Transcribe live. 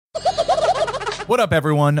What up,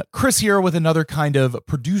 everyone? Chris here with another kind of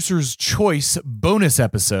producer's choice bonus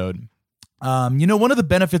episode. One of the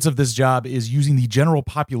benefits of this job is using the general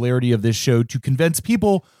popularity of this show to convince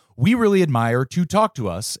people we really admire to talk to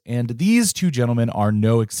us, and these two gentlemen are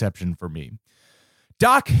no exception for me.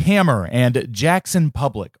 Doc Hammer and Jackson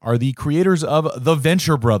Publick are the creators of The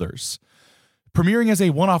Venture Brothers. Premiering as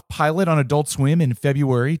a one-off pilot on Adult Swim in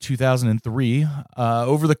February 2003,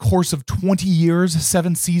 over the course of 20 years,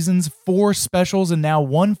 7 seasons, 4 specials, and now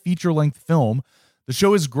 1 feature-length film, the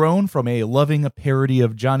show has grown from a loving parody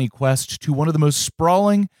of Johnny Quest to one of the most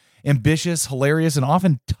sprawling, ambitious, hilarious, and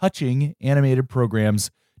often touching animated programs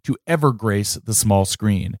to ever grace the small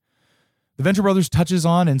screen. The Venture Brothers touches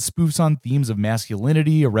on and spoofs on themes of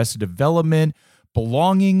masculinity, arrested development,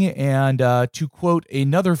 belonging, and to quote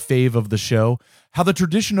another fave of the show, how the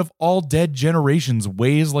tradition of all dead generations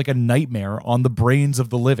weighs like a nightmare on the brains of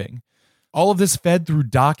the living. All of this fed through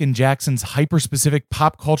Doc and Jackson's hyper-specific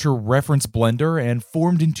pop culture reference blender and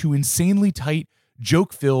formed into insanely tight,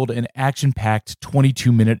 joke-filled, and action-packed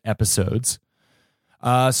 22-minute episodes.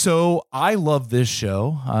 So I love this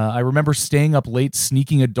show. I remember staying up late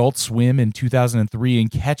sneaking Adult Swim in 2003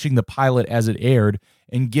 and catching the pilot as it aired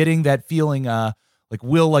and getting that feeling, like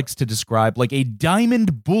Will likes to describe, like a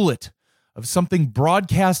diamond bullet of something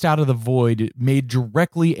broadcast out of the void made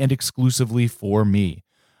directly and exclusively for me.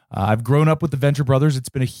 I've grown up with the Venture Brothers. It's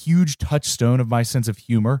been a huge touchstone of my sense of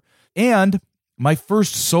humor. And my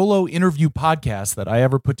first solo interview podcast that I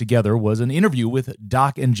ever put together was an interview with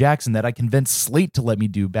Doc and Jackson that I convinced Slate to let me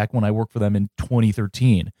do back when I worked for them in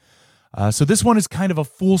 2013. So this one is kind of a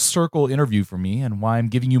full circle interview for me and why I'm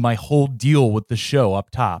giving you my whole deal with the show up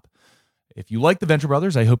top. If you like the Venture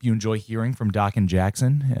Brothers, I hope you enjoy hearing from Doc and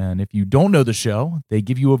Jackson. And if you don't know the show, they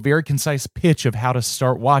give you a very concise pitch of how to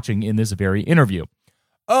start watching in this very interview.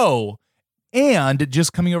 Oh, and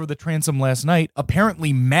just coming over the transom last night,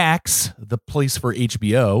 apparently Max, the place for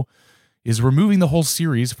HBO, is removing the whole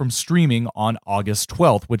series from streaming on August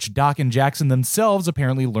 12th, which Doc and Jackson themselves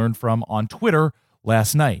apparently learned from on Twitter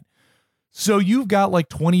last night. So you've got like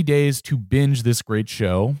 20 days to binge this great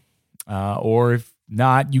show, or if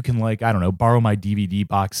not, you can borrow my DVD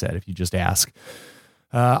box set if you just ask.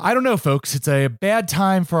 I don't know, folks. It's a bad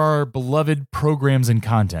time for our beloved programs and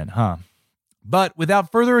content, huh? But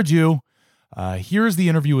without further ado, here's the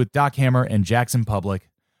interview with Doc Hammer and Jackson Publick.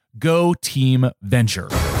 Go Team Venture.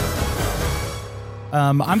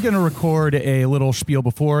 I'm going to record a little spiel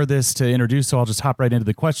before this to introduce, so I'll just hop right into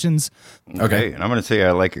the questions. Okay, and I'm going to say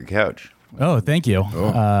I like your couch. Oh, thank you.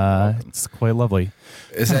 It's quite lovely.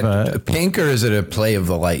 Is that pink or is it a play of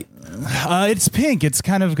the light? It's pink. It's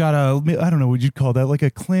kind of got I don't know what you'd call that, like a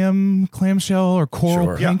clamshell or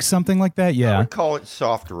coral pink, something like that. Yeah, I would call it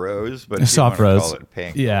soft rose, but if soft you want rose. to call it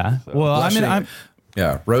pink. Yeah. So. Well,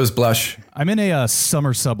 rose blush. I'm in a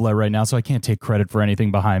summer sublet right now, so I can't take credit for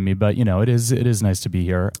anything behind me. But it is nice to be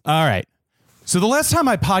here. All right. So the last time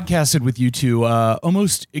I podcasted with you two,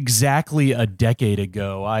 almost exactly a decade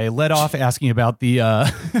ago, I led off asking about the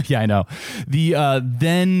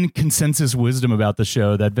then consensus wisdom about the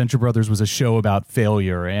show, that Venture Brothers was a show about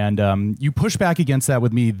failure. And you pushed back against that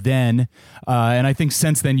with me then. And I think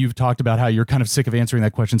since then you've talked about how you're kind of sick of answering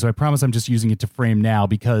that question. So I promise I'm just using it to frame now,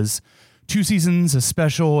 because 2 seasons, a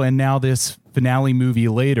special, and now this finale movie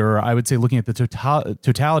later, I would say looking at the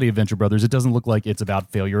totality of Venture Brothers, it doesn't look like it's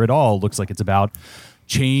about failure at all. It looks like it's about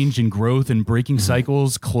change and growth and breaking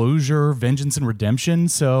cycles, closure, vengeance and redemption.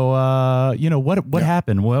 So, what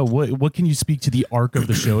happened? What can you speak to the arc of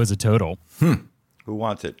the show as a total? Who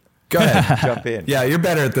wants it? Go ahead. Jump in. Yeah, you're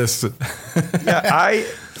better at this.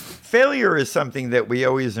 Failure is something that we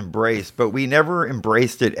always embrace, but we never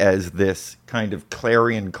embraced it as this kind of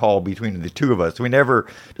clarion call between the two of us. We never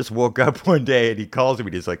just woke up one day and he calls me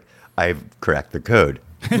and he's like, I've cracked the code.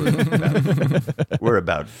 We're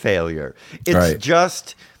about failure. It's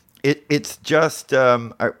just it's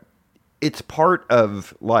part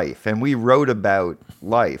of life, and we wrote about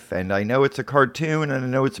life. And I know it's a cartoon, and I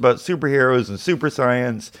know it's about superheroes and super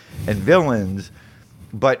science and villains,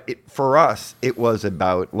 but for us, it was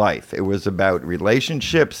about life. It was about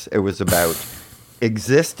relationships. It was about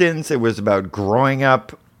existence. It was about growing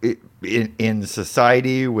up in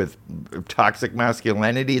society with toxic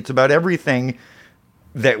masculinity. It's about everything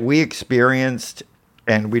that we experienced,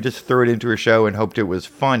 and we just threw it into a show and hoped it was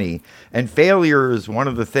funny. And failure is one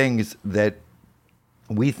of the things that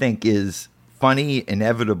we think is funny,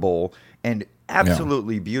 inevitable, and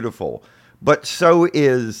absolutely beautiful. But so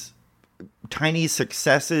is tiny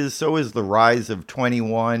successes, so is the rise of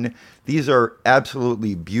 21. These are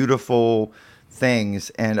absolutely beautiful things,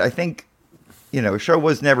 and I think show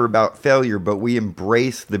was never about failure, but we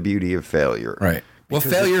embrace the beauty of failure. Right. Well,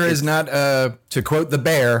 failure is not, to quote the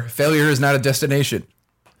bear, failure is not a destination.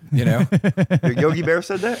 Yogi Bear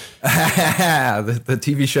said that? the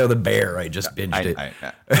TV show The Bear. I just binged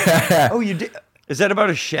it. Oh, you did? Is that about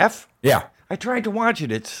a chef? Yeah. I tried to watch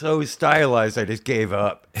it. It's so stylized, I just gave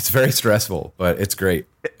up. It's very stressful, but it's great.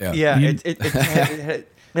 Yeah, it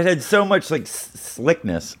had so much like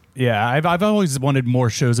slickness. Yeah, I've always wanted more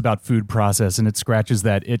shows about food process, and it scratches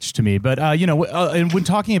that itch to me. But and when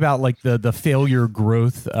talking about like the failure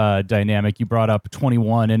growth dynamic, you brought up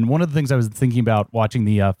 21, and one of the things I was thinking about watching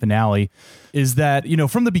the finale is that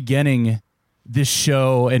from the beginning, this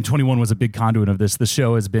show, and 21 was a big conduit of this. The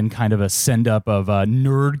show has been kind of a send up of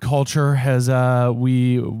nerd culture, as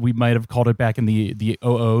we might have called it back in the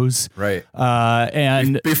OOs, right?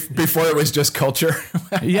 And before it was just culture.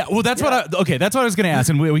 Yeah, well, that's what I was going to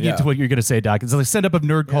ask, and we get to what you're going to say, Doc. It's like send up of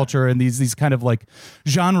nerd culture and these kind of like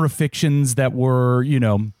genre fictions that were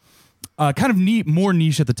kind of more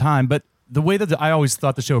niche at the time, but. The way that I always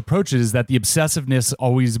thought the show approached it is that the obsessiveness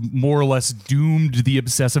always more or less doomed the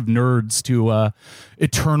obsessive nerds to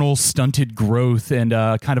eternal stunted growth and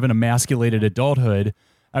kind of an emasculated adulthood.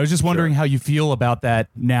 I was just wondering how you feel about that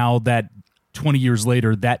now that 20 years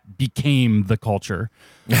later that became the culture.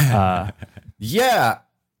 Yeah.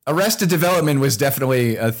 Arrested Development was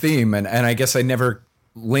definitely a theme, and I guess I never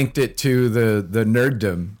linked it to the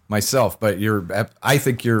nerddom myself, but I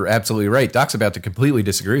think you're absolutely right. Doc's about to completely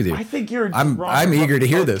disagree with you. I think you're I'm eager to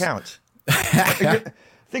hear this. Counts. I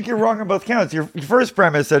think you're wrong on both counts. Your first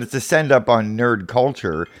premise that it's a send up on nerd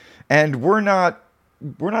culture, and we're not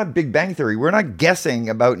Big Bang Theory. We're not guessing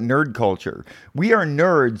about nerd culture. We are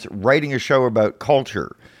nerds writing a show about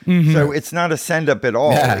culture. Mm-hmm. So it's not a send up at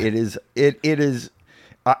all. Yeah. It is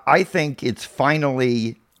I think it's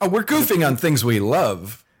finally. Oh, we're goofing on things we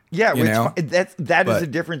love. Yeah, that is the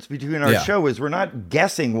difference between our show is we're not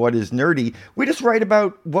guessing what is nerdy. We just write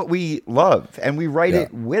about what we love, and we write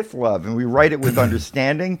it with love, and we write it with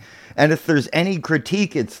understanding. And if there's any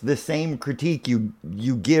critique, it's the same critique you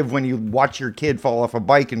give when you watch your kid fall off a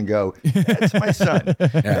bike and go, "That's my son.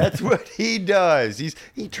 That's what he does.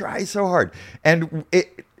 He tries so hard." And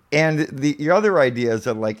the other idea is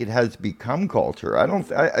that like it has become culture.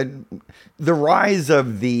 The rise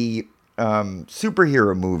of the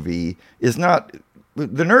superhero movie is not.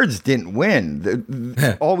 The nerds didn't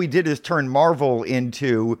win. All we did is turn Marvel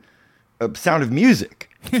into Sound of Music.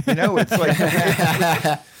 It's like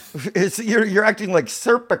you're acting like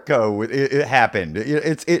Serpico. It happened.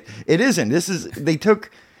 It isn't. They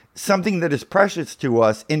took something that is precious to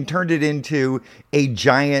us and turned it into a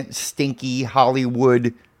giant stinky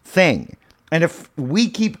Hollywood thing. And if we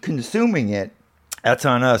keep consuming it, that's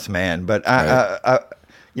on us, man. But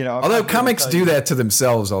although comics do that to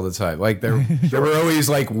themselves all the time. Like there were always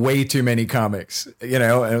like way too many comics, and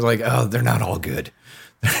it was like, oh, they're not all good.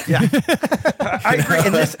 Yeah, I agree.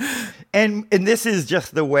 And this is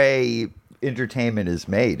just the way entertainment is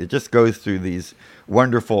made. It just goes through these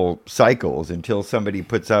wonderful cycles until somebody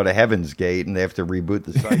puts out a Heaven's Gate and they have to reboot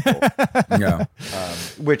the cycle. Yeah.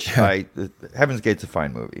 Heaven's Gate's a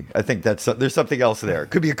fine movie. I think there's something else there. It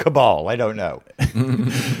could be a cabal. I don't know.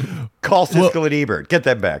 Call Siskel and Ebert. Get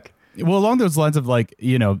that back. Well, along those lines of like,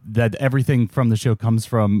 that everything from the show comes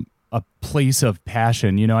from a place of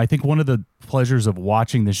passion. I think one of the pleasures of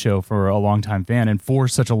watching the show for a longtime fan and for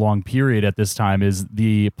such a long period at this time is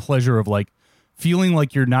the pleasure of like feeling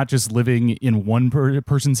like you're not just living in one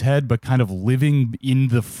person's head, but kind of living in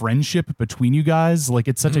the friendship between you guys. Like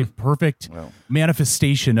it's such a perfect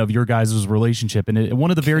manifestation of your guys' relationship. And one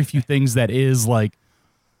of the very few things that is like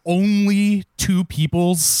only two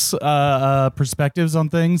people's perspectives on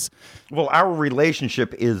things. Well, our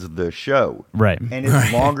relationship is the show. Right. And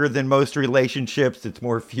it's longer than most relationships. It's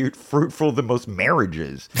more fruitful than most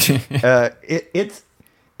marriages.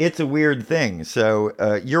 It's a weird thing. So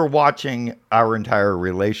you're watching our entire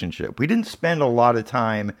relationship. We didn't spend a lot of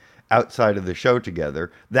time outside of the show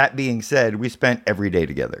together. That being said, we spent every day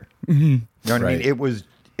together. Mm-hmm. You know what I mean?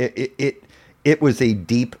 It was a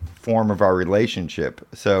deep form of our relationship.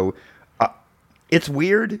 So it's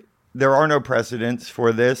weird. There are no precedents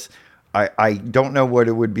for this. I don't know what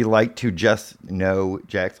it would be like to just know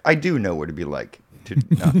Jax. I do know what it'd be like to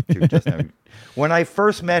not to just know. When I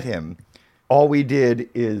first met him, all we did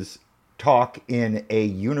is talk in a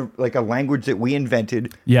language that we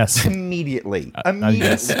invented. Yes. Immediately.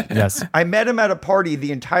 Yes. I met him at a party.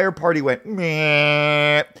 The entire party went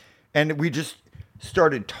meh, and we just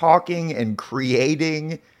started talking and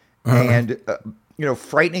creating and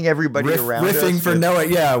frightening everybody around us. Riffing for Noah.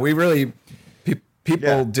 Yeah, we really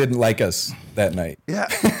People didn't like us that night. Yeah,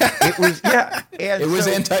 it was. Yeah, and It was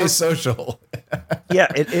so- antisocial. Yeah,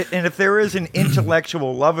 and if there is an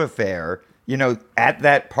intellectual love affair, at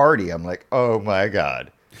that party, I'm like, oh my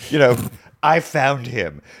God, I found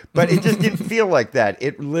him. But it just didn't feel like that.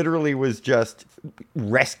 It literally was just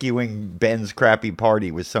rescuing Ben's crappy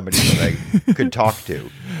party with somebody that I could talk to.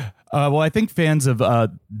 Well, I think fans of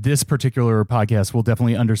this particular podcast will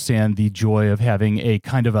definitely understand the joy of having a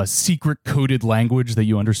kind of a secret coded language that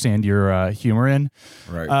you understand your humor in.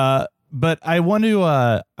 Right. But I want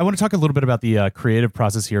to talk a little bit about the creative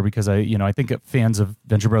process here, because I think fans of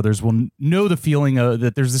Venture Brothers will know the feeling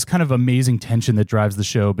that there's this kind of amazing tension that drives the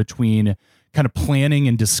show between kind of planning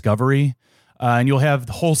and discovery. And you'll have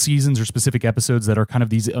whole seasons or specific episodes that are kind of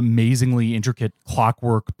these amazingly intricate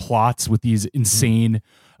clockwork plots with these insane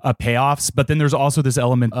payoffs. But then there's also this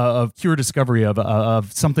element of pure discovery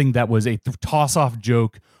of something that was a toss-off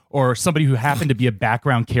joke, or somebody who happened to be a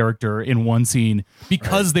background character in one scene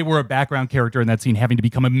because they were a background character in that scene, having to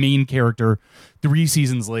become a main character 3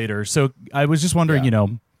 seasons later. So I was just wondering,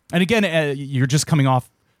 and again, you're just coming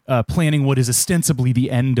off planning what is ostensibly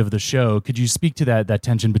the end of the show. Could you speak to that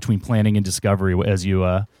tension between planning and discovery as you...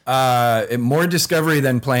 More discovery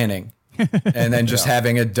than planning. And then just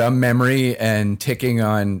having a dumb memory and ticking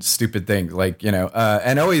on stupid things.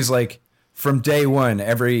 And always from day one,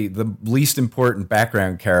 the least important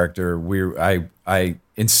background character, I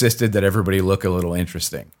insisted that everybody look a little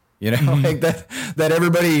interesting. Like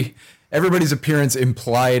that everybody's appearance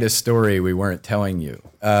implied a story we weren't telling you.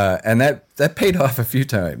 And that paid off a few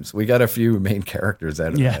times. We got a few main characters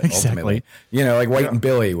out of that, ultimately. Like White and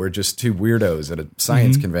Billy were just two weirdos at a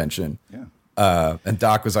science convention. Yeah. And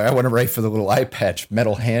Doc was like, I want to write for the little eye patch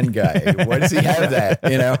metal hand guy. Why does he have that?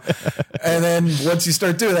 And then once you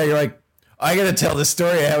start doing that, you're like, I got to tell the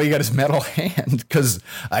story of how he got his metal hand, because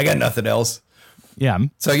I got nothing else. Yeah.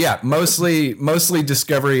 So mostly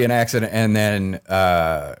discovery and accident, and then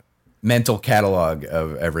mental catalog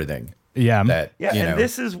of everything. Yeah.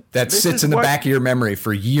 That sits in the back of your memory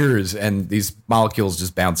for years, and these molecules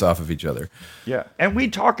just bounce off of each other. Yeah. And we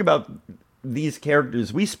talk about these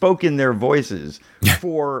characters. We spoke in their voices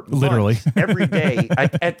for literally months, every day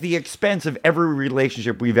at the expense of every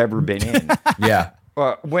relationship we've ever been in. Yeah.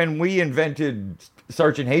 When we invented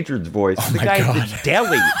Sergeant Hatred's voice, the guy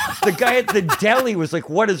at the deli was like,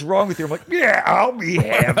 "What is wrong with you?" I'm like, "Yeah, I'll be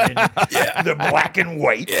having the black and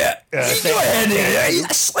white." Yeah, go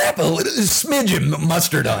ahead, slap a smidge of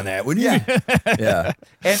mustard on that, would you? Yeah.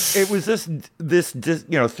 And it was this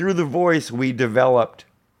through the voice we developed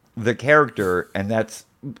the character, and that's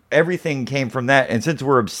everything came from that. And since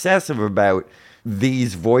we're obsessive about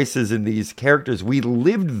these voices and these characters, we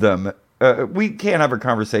lived them. We can't have a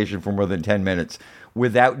conversation for more than 10 minutes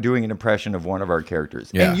without doing an impression of one of our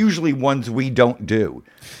characters. Yeah. And usually ones we don't do.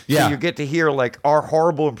 Yeah. So you get to hear our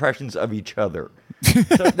horrible impressions of each other.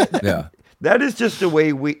 So that is just the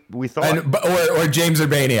way we thought. Or James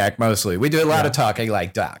Urbaniak, mostly. We do a lot of talking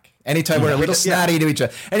like Doc. Anytime we're a little snotty to each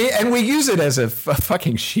other. And we use it as a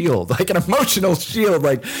fucking shield, like an emotional shield.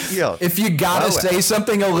 If you got to say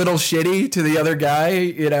something a little shitty to the other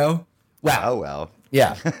guy, well.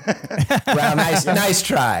 Yeah. Well, nice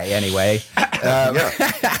try, anyway.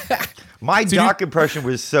 My Doc impression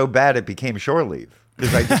was so bad it became shore leave,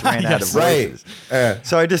 because I just ran out of voices.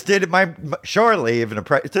 So I just did my shore leave.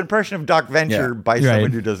 It's an impression of Doc Venture by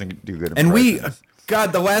someone who doesn't do good impressions.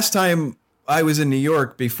 And the last time I was in New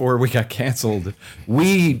York before we got canceled,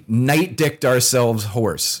 we night dicked ourselves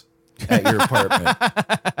hoarse at your apartment.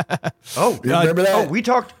 Oh, you remember that? Oh, we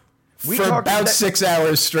talked for about 6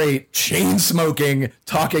 hours straight, chain smoking,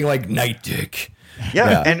 talking like night dick.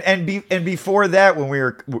 Yeah. And before that, when we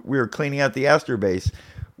were cleaning out the Astor base,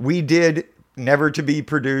 we did never to be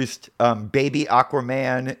produced Baby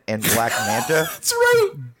Aquaman and Black Manta. That's right.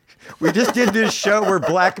 We just did this show where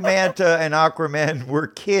Black Manta and Aquaman were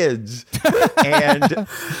kids, and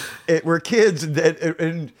it was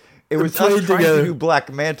us trying to do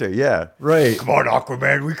Black Manta. Yeah, right. Come on,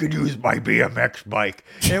 Aquaman, we could use my BMX bike.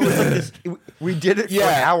 And it was like this. We did it for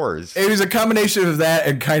hours. It was a combination of that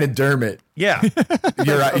and kind of Dermot. Yeah,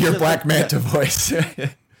 your Black Manta voice.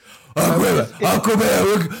 Aquaman,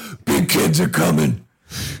 look, big kids are coming.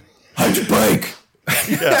 Hide your bike.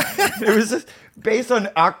 Yeah, it was just based on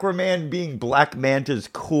Aquaman being Black Manta's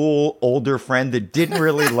cool older friend that didn't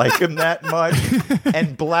really like him that much.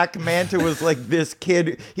 And Black Manta was like this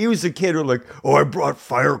kid. He was a kid who I brought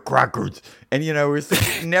firecrackers. And, was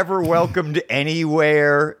never welcomed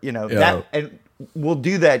anywhere. That. And we'll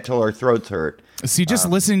do that till our throats hurt. See, just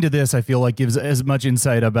listening to this, I feel like gives as much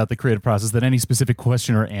insight about the creative process than any specific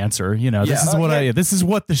question or answer. This is what this is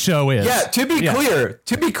what the show is. Yeah.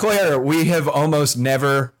 To be clear, we have almost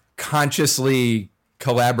never consciously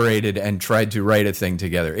collaborated and tried to write a thing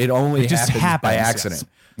together. It only happens by accident.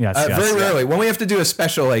 Yes, very rarely. When we have to do a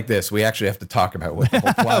special like this, we actually have to talk about what the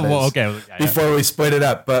whole plot is before we split it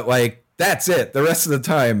up. But like, that's it. The rest of the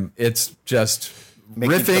time, it's just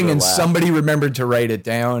riffing and somebody remembered to write it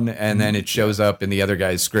down, and then it shows up in the other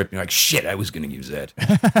guy's script. And you're like, shit, I was going to use that.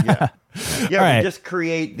 We just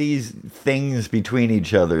create these things between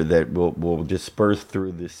each other that will disperse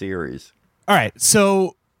through the series. All right,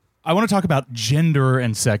 so I want to talk about gender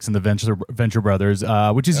and sex in the Venture Brothers,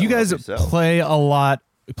 which is you guys play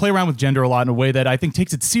around with gender a lot in a way that I think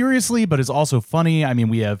takes it seriously, but is also funny. I mean,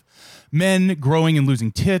 we have men growing and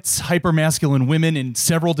losing tits, hyper-masculine women in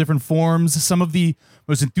several different forms, some of the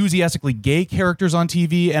most enthusiastically gay characters on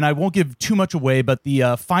TV, and I won't give too much away, but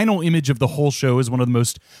the final image of the whole show is one of the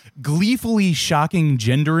most gleefully shocking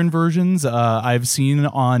gender inversions I've seen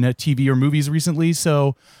on TV or movies recently,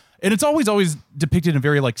 and it's always depicted in a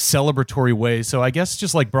very like celebratory way. So I guess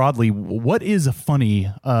just like broadly, what is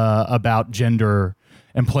funny about gender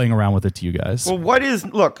and playing around with it to you guys? Well,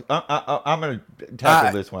 look, I'm going to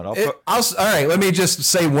tackle this one. All right, let me just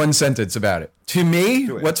say one sentence about it. To me,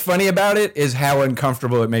 what's funny about it is how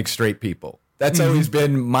uncomfortable it makes straight people. That's always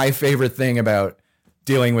been my favorite thing about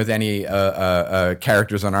dealing with any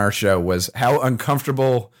characters on our show, was how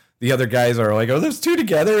uncomfortable the other guys are. Like, oh, there's two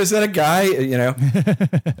together. Is that a guy? Yeah.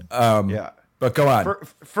 But go on.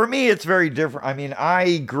 For me, it's very different. I mean,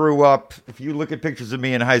 I grew up, if you look at pictures of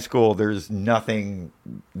me in high school, there's nothing,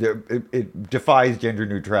 it defies gender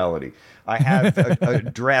neutrality. I have a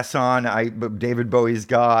dress on, David Bowie's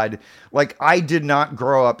God. Like, I did not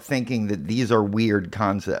grow up thinking that these are weird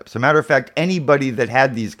concepts. As a matter of fact, anybody that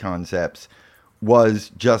had these concepts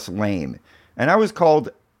was just lame. And I was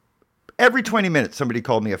called, every 20 minutes, somebody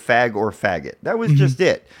called me a fag or faggot. That was just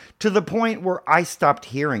it. To the point where I stopped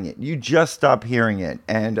hearing it. You just stop hearing it.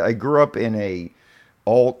 And I grew up in a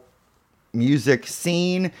alt music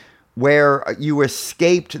scene where you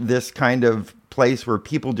escaped this kind of place where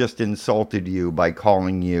people just insulted you by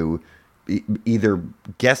calling you either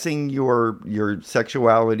guessing your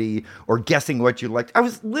sexuality or guessing what you liked. I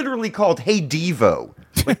was literally called Hey Devo.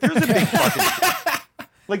 Like, there's a big fucking...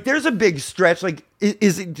 Like, there's a big stretch. Like,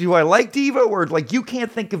 do I like Devo? Or, like, you can't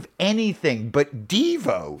think of anything but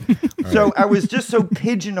Devo. So I was just so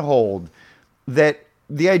pigeonholed that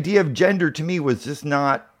the idea of gender to me was just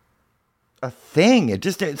not a thing.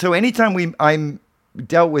 So anytime I'm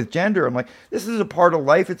dealt with gender, I'm like, this is a part of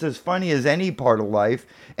life. It's as funny as any part of life.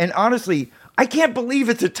 And honestly, I can't believe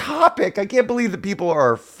it's a topic. I can't believe that people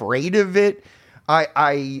are afraid of it.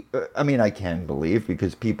 I mean, I can believe,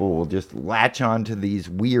 because people will just latch on to these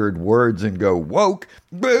weird words and go woke,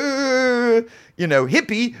 hippie,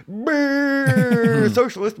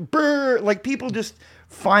 socialist, like, people just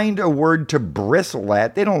find a word to bristle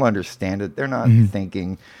at. They don't understand it. They're not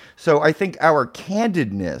thinking. So I think our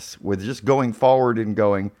candidness with just going forward and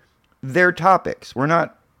going, they're topics. We're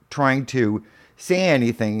not trying to say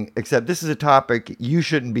anything except this is a topic you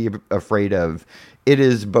shouldn't be afraid of. It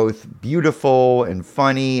is both beautiful and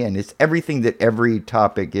funny, and it's everything that every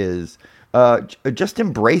topic is. Just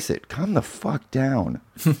embrace it. Calm the fuck down.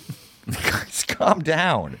 Guys, calm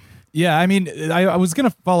down. Yeah, I mean, I was going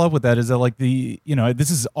to follow up with that, is that, like, this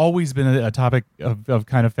has always been a topic of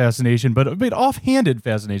kind of fascination, but a bit offhanded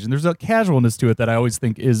fascination. There's a casualness to it that I always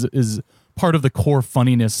think is part of the core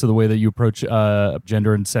funniness to the way that you approach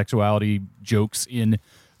gender and sexuality jokes in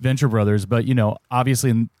Venture Brothers. But,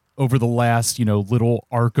 obviously over the last, little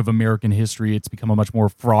arc of American history, it's become a much more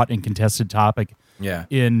fraught and contested topic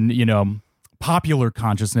in, popular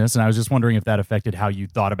consciousness. And I was just wondering if that affected how you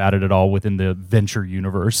thought about it at all within the Venture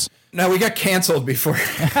universe. No, we got canceled before we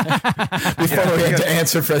had to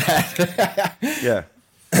answer for that. Yeah.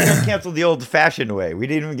 We got canceled the old-fashioned way. We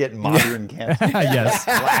didn't even get modern canceled. Yes.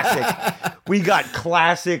 Classic. We got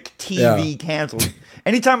classic TV canceled.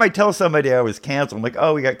 Anytime I tell somebody I was canceled, I'm like,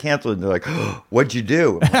 oh, we got canceled. And they're like, oh, what'd you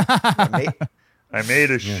do? Like, I made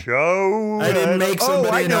a show. I didn't make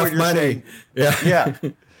somebody enough money. Yeah.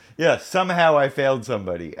 Yeah. Somehow I failed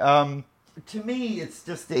somebody. To me, it's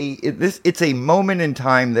just it's a moment in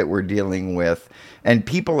time that we're dealing with, and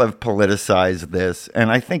people have politicized this, and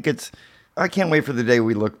I think I can't wait for the day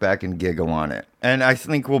we look back and giggle on it. And I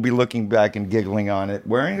think we'll be looking back and giggling on it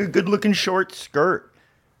wearing a good-looking short skirt.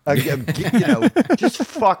 Just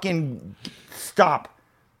fucking stop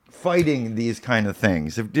fighting these kind of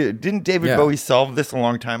things. Didn't David Bowie solve this a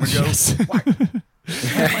long time ago? Yes. Why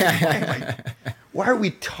Why are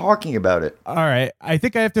we talking about it? All right. I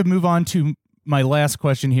think I have to move on to my last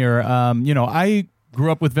question here. I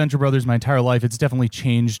grew up with Venture Brothers my entire life. It's definitely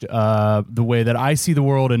changed the way that I see the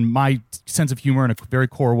world and my sense of humor in a very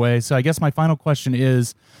core way. So I guess my final question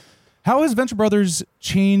is, how has Venture Brothers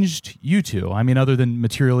changed you two? I mean, other than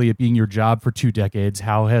materially it being your job for 2 decades,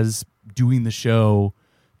 how has doing the show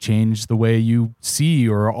changed the way you see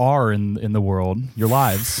or are in the world, your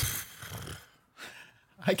lives?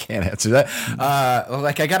 I can't answer that.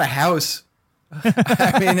 I got a house.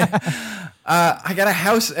 I mean, I got a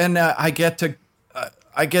house, and I get to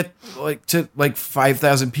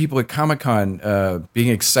 5,000 people at Comic-Con being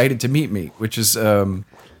excited to meet me, which is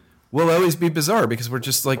will always be bizarre because we're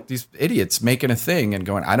just like these idiots making a thing and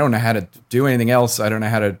going, I don't know how to do anything else. I don't know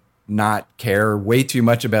how to not care way too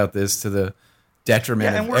much about this to the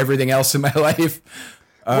detriment of everything else in my life.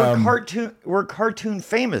 We're cartoon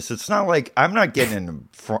famous. It's not like I'm not getting in the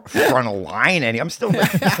front of line I'm still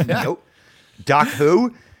like, nope. Doc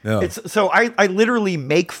Who? No. So I literally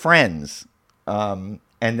make friends and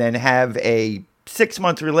then have a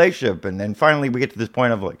 6-month relationship. And then finally we get to this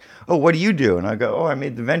point of like, oh, what do you do? And I go, oh, I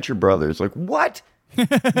made the Venture Brothers. Like, what?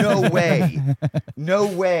 No way. No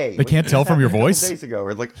way. They can't tell from your voice? Days ago.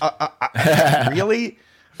 We're like, really?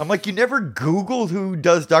 I'm like, you never Googled who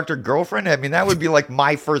does Dr. Girlfriend? I mean, that would be like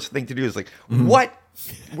my first thing to do is like, what?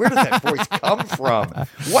 Where does that voice come from?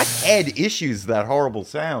 What head issues that horrible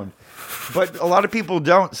sound? But a lot of people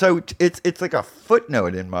don't. So it's like a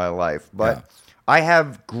footnote in my life. But I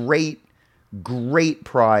have great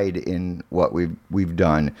pride in what we've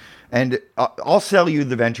done. And I'll sell you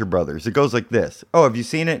the Venture Brothers. It goes like this. Oh, have you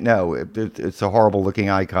seen it? No, it's a horrible looking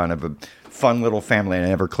icon of a fun little family, and I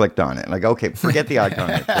never clicked on it. Like, okay, forget the icon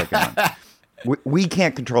I'm clicking on. We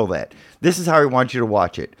can't control that. This is how I want you to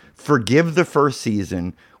watch it. Forgive the first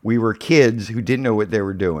season. We were kids who didn't know what they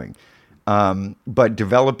were doing, but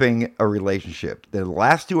developing a relationship. The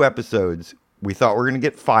last 2 episodes, we thought we were going to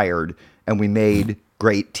get fired, and we made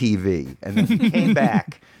great TV. And then we came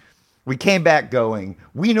back. We came back going,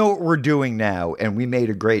 we know what we're doing now, and we made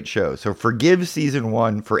a great show. So forgive season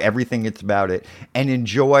 1 for everything it's about it, and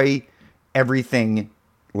enjoy everything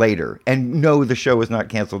later. And no, the show was not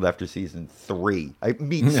canceled after season 3. I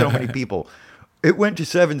meet so many people. It went to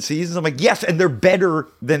 7 seasons. I'm like, yes, and they're better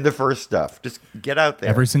than the first stuff. Just get out there.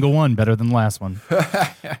 Every single one better than the last one.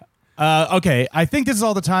 Okay, I think this is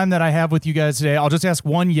all the time that I have with you guys today. I'll just ask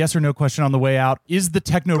one yes or no question on the way out. Is the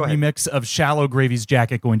techno remix of Shallow Gravy's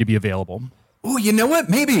Jacket going to be available? Oh, you know what?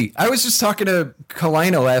 Maybe. I was just talking to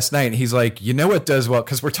Kalina last night, and he's like, you know what does well?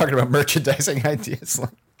 Because we're talking about merchandising ideas.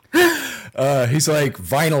 He's like,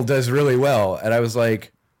 vinyl does really well. And I was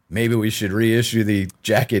like, maybe we should reissue the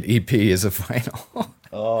Jacket EP as a vinyl.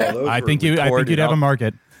 I think you'd have a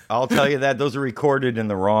market. I'll tell you that those are recorded in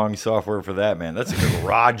the wrong software for that, man. That's a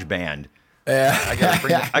garage band.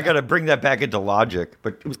 I gotta bring that back into Logic.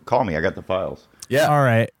 But call me. I got the files. Yeah. All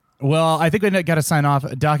right. Well, I think we got to sign off.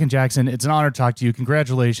 Doc and Jackson, it's an honor to talk to you.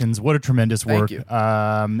 Congratulations. What a tremendous work. Thank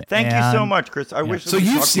you. Thank you so much, Chris. I wish. So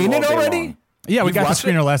you've seen it already? Yeah, we got the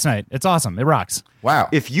screener last night. It's awesome. It rocks. Wow.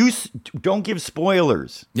 If you don't give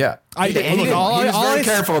spoilers. Yeah. He was very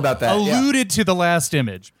careful about that. Alluded to the last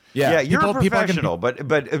image. Yeah, you're a professional,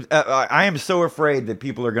 but I am so afraid that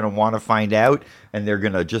people are going to want to find out and they're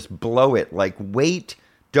going to just blow it. Like, wait,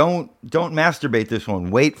 don't masturbate this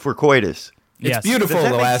one. Wait for coitus. It's beautiful,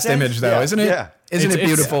 the last image, though, isn't it? Yeah. Isn't it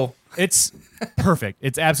beautiful? It's perfect.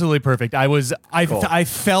 It's absolutely perfect. I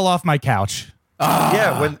fell off my couch.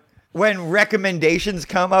 Yeah, when recommendations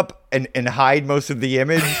come up and hide most of the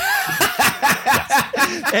image.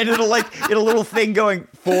 And it'll a little thing going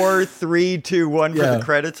 4, 3, 2, 1 for the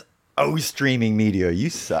credits. Oh, streaming media, you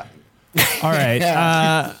suck. All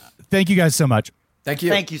right. Thank you guys so much. Thank you.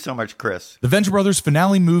 Thank you so much, Chris. The Venture Brothers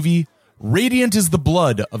finale movie, Radiant is the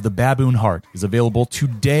Blood of the Baboon Heart, is available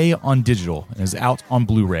today on digital and is out on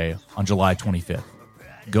Blu-ray on July 25th.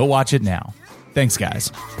 Go watch it now. Thanks, guys.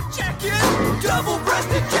 Check it,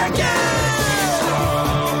 double-breasted check it.